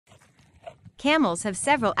Camels have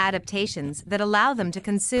several adaptations that allow them to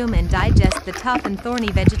consume and digest the tough and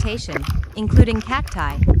thorny vegetation, including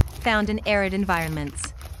cacti, found in arid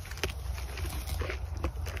environments.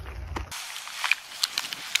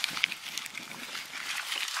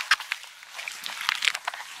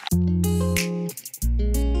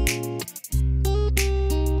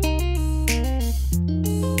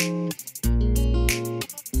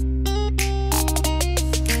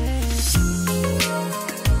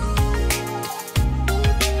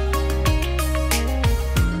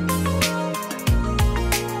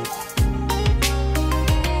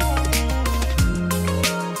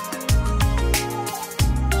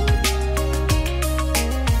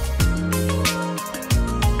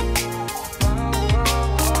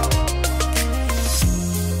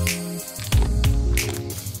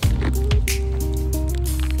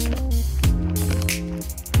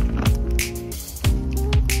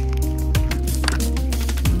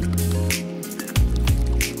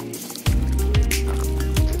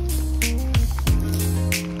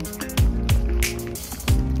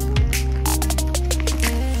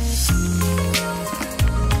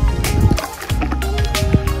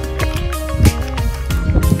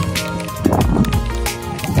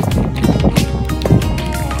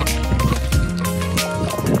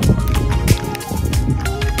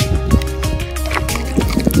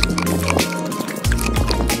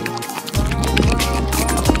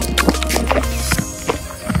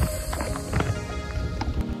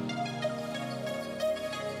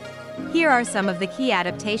 Here are some of the key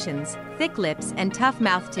adaptations: thick lips and tough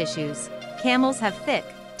mouth tissues. Camels have thick,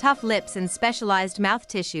 tough lips and specialized mouth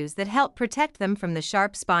tissues that help protect them from the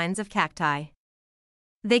sharp spines of cacti.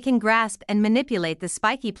 They can grasp and manipulate the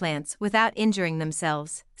spiky plants without injuring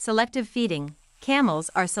themselves. Selective feeding. Camels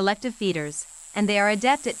are selective feeders, and they are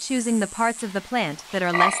adept at choosing the parts of the plant that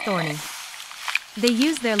are less thorny. They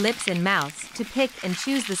use their lips and mouths to pick and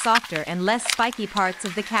choose the softer and less spiky parts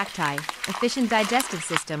of the cacti. Efficient digestive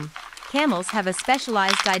system. Camels have a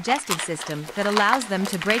specialized digestive system that allows them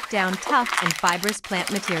to break down tough and fibrous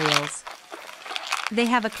plant materials. They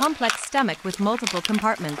have a complex stomach with multiple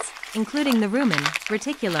compartments, including the rumen,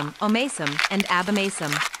 reticulum, omasum, and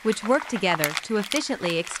abomasum, which work together to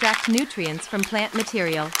efficiently extract nutrients from plant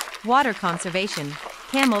material. Water conservation.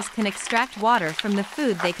 Camels can extract water from the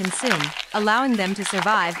food they consume, allowing them to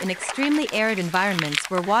survive in extremely arid environments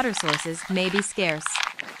where water sources may be scarce.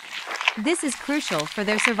 This is crucial for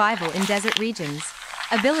their survival in desert regions.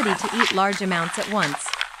 Ability to eat large amounts at once.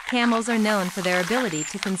 Camels are known for their ability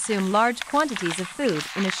to consume large quantities of food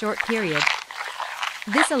in a short period.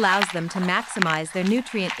 This allows them to maximize their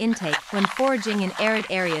nutrient intake when foraging in arid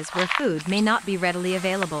areas where food may not be readily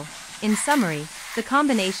available. In summary, the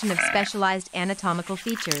combination of specialized anatomical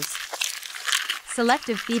features,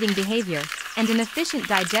 selective feeding behavior, and an efficient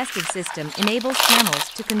digestive system enables camels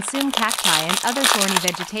to consume cacti and other thorny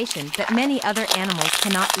vegetation that many other animals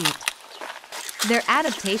cannot eat. Their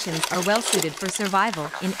adaptations are well suited for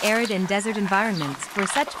survival in arid and desert environments where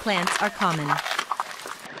such plants are common.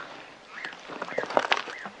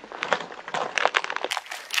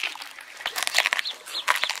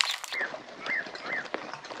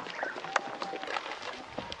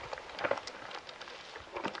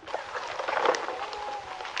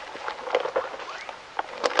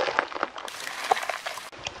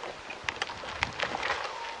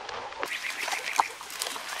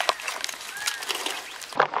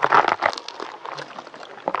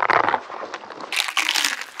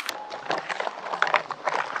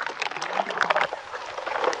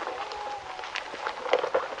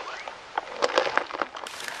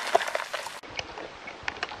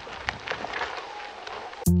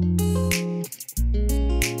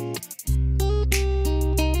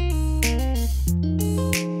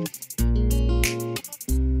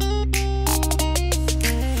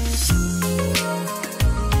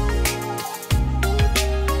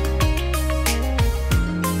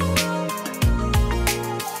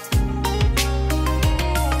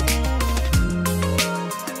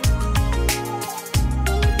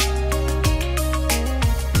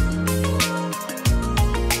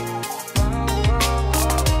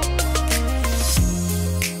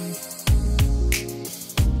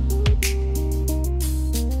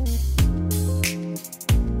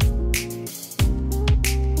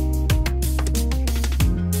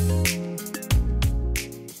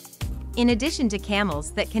 In addition to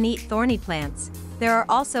camels that can eat thorny plants, there are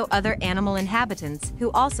also other animal inhabitants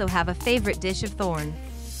who also have a favorite dish of thorn.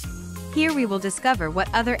 Here we will discover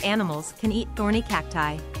what other animals can eat thorny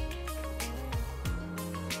cacti.